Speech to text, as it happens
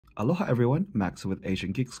Aloha everyone, Max with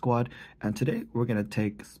Asian Geek Squad, and today we're going to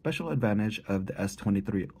take special advantage of the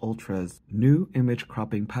S23 Ultra's new image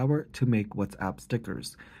cropping power to make WhatsApp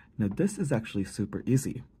stickers. Now this is actually super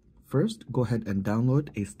easy. First, go ahead and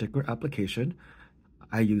download a sticker application.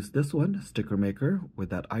 I use this one, Sticker Maker,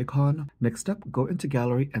 with that icon. Next up, go into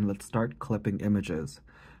Gallery and let's start clipping images.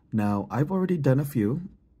 Now I've already done a few,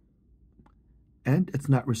 and it's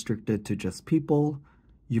not restricted to just people.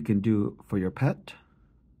 You can do for your pet.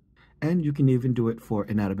 And you can even do it for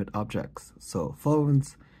inanimate objects. So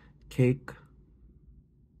phones, cake,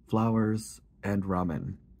 flowers, and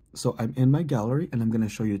ramen. So I'm in my gallery and I'm going to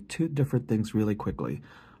show you two different things really quickly.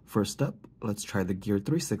 First up, let's try the Gear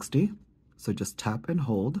 360. So just tap and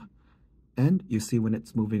hold. And you see when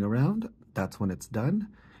it's moving around, that's when it's done.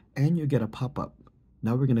 And you get a pop-up.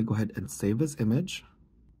 Now we're going to go ahead and save this image.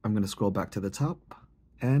 I'm going to scroll back to the top.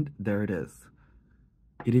 And there it is.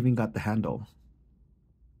 It even got the handle.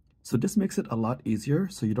 So this makes it a lot easier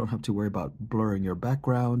so you don't have to worry about blurring your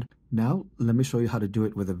background. Now, let me show you how to do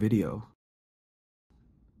it with a video.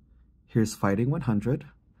 Here's Fighting 100.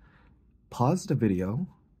 Pause the video,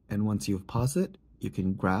 and once you've paused it, you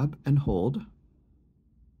can grab and hold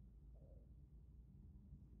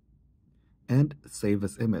and save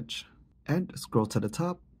this image. And scroll to the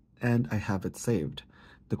top, and I have it saved.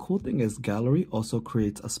 The cool thing is Gallery also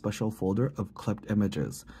creates a special folder of clipped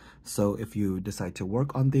images. So if you decide to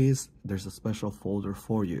work on these, there's a special folder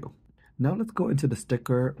for you. Now let's go into the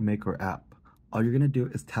Sticker Maker app. All you're going to do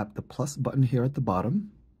is tap the plus button here at the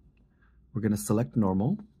bottom. We're going to select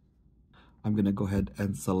normal. I'm going to go ahead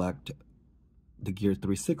and select the Gear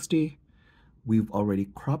 360. We've already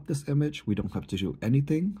cropped this image. We don't have to do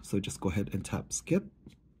anything. So just go ahead and tap skip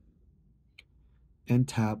and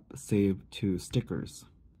tap save to stickers.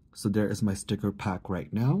 So there is my sticker pack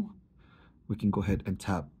right now. We can go ahead and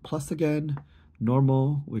tap plus again,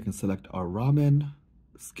 normal, we can select our ramen,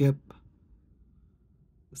 skip,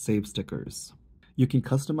 save stickers. You can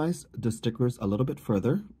customize the stickers a little bit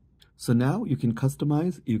further. So now you can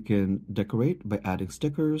customize, you can decorate by adding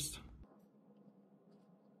stickers.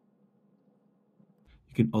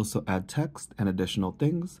 You can also add text and additional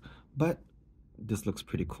things, but this looks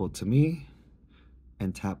pretty cool to me.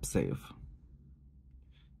 And tap save.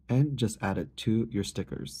 And just add it to your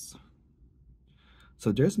stickers.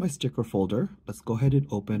 So there's my sticker folder. Let's go ahead and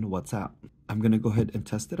open WhatsApp. I'm going to go ahead and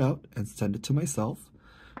test it out and send it to myself.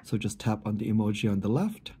 So just tap on the emoji on the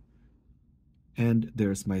left. And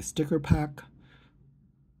there's my sticker pack.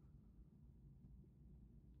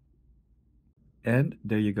 And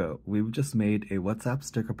there you go. We've just made a WhatsApp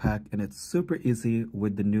sticker pack, and it's super easy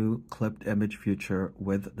with the new clipped image feature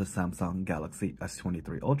with the Samsung Galaxy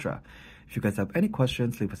S23 Ultra. If you guys have any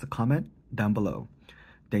questions, leave us a comment down below.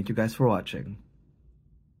 Thank you guys for watching.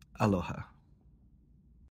 Aloha.